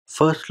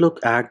First look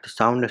at the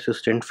sound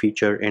assistant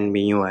feature in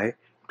Miui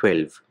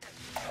 12.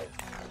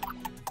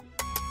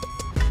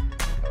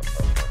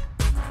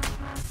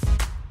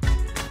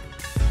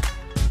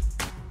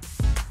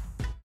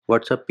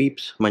 What's up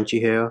peeps,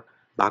 Munchie here,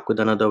 back with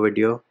another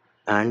video,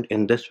 and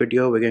in this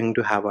video we're going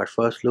to have our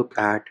first look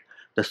at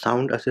the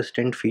sound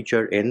assistant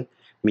feature in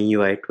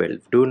Miui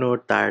 12. Do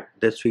note that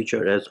this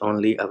feature is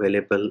only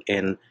available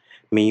in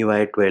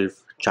Miui 12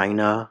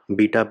 China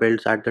beta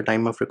builds at the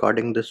time of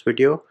recording this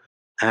video,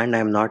 and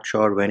I'm not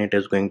sure when it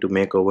is going to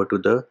make over to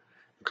the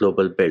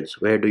global builds.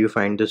 Where do you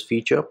find this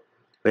feature?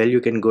 Well, you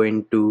can go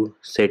into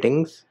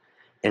settings,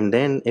 and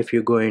then if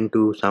you go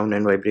into sound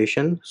and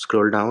vibration,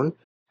 scroll down,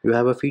 you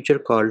have a feature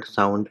called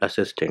Sound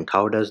Assistant.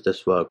 How does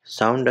this work?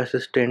 Sound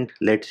Assistant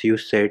lets you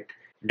set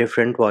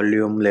different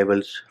volume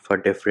levels for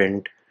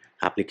different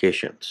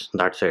applications.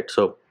 That's it.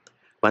 So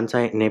once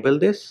I enable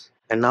this,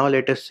 and now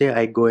let us say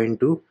I go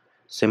into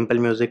simple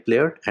music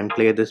player and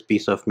play this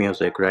piece of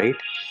music, right?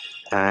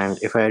 And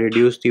if I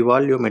reduce the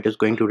volume, it is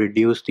going to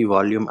reduce the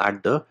volume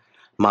at the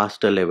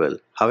master level.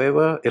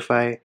 However, if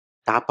I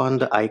tap on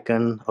the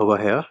icon over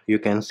here, you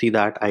can see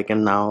that I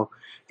can now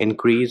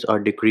increase or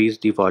decrease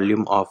the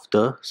volume of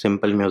the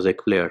simple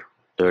music player.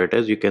 There it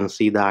is. You can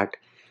see that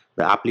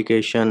the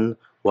application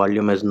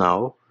volume is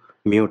now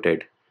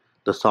muted.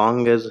 The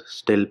song is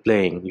still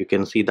playing. You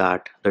can see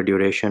that the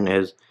duration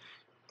is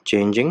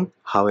changing.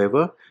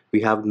 However,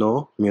 we have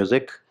no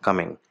music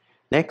coming.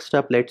 Next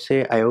up, let's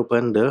say I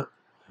open the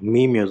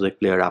Mi Music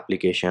Player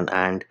application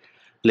and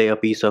play a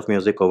piece of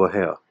music over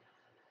here.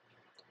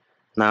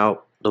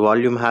 Now the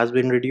volume has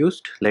been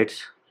reduced.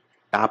 Let's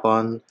tap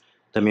on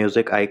the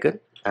music icon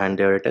and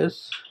there it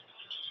is.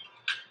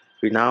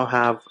 We now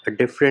have a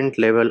different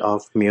level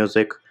of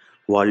music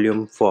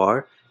volume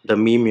for the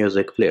Mi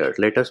Music Player.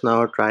 Let us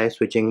now try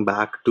switching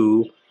back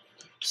to,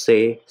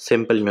 say,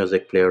 simple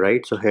music player,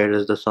 right? So here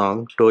is the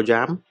song Toe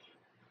Jam,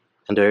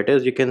 and there it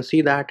is. You can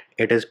see that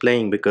it is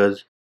playing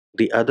because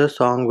the other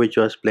song which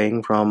was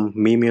playing from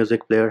Mi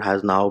Music Player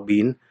has now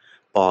been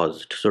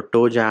paused. So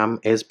Toe Jam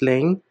is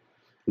playing,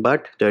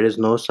 but there is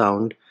no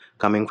sound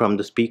coming from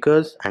the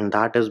speakers, and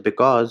that is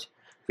because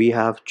we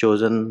have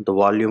chosen the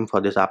volume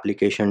for this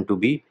application to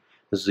be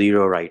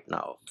 0 right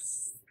now.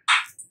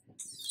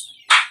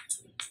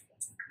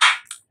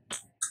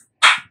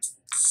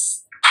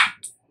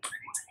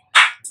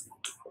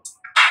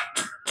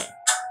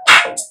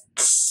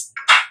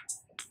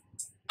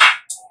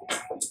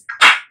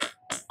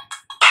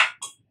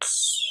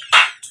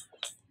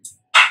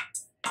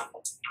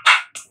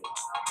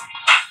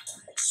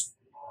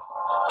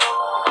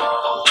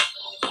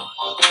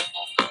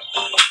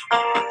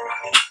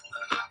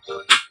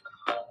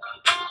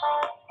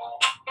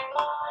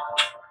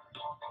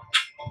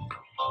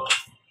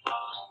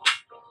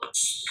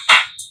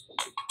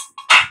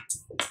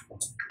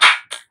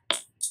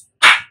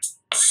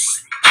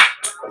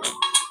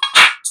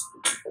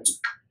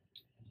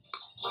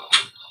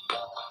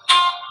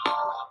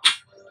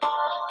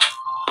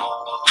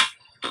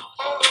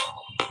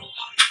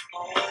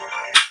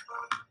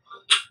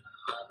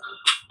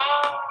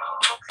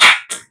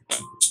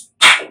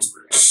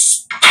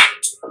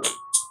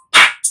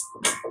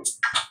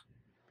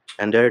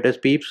 And there it is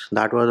peeps,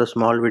 that was a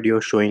small video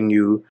showing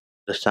you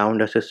the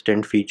sound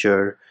assistant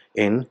feature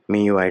in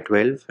MIUI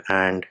 12,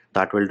 and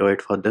that will do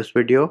it for this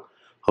video.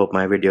 Hope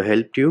my video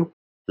helped you.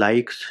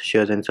 Likes,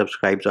 shares and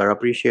subscribes are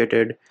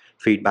appreciated.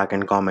 Feedback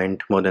and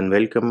comment more than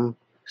welcome.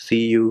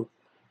 See you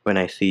when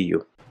I see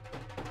you.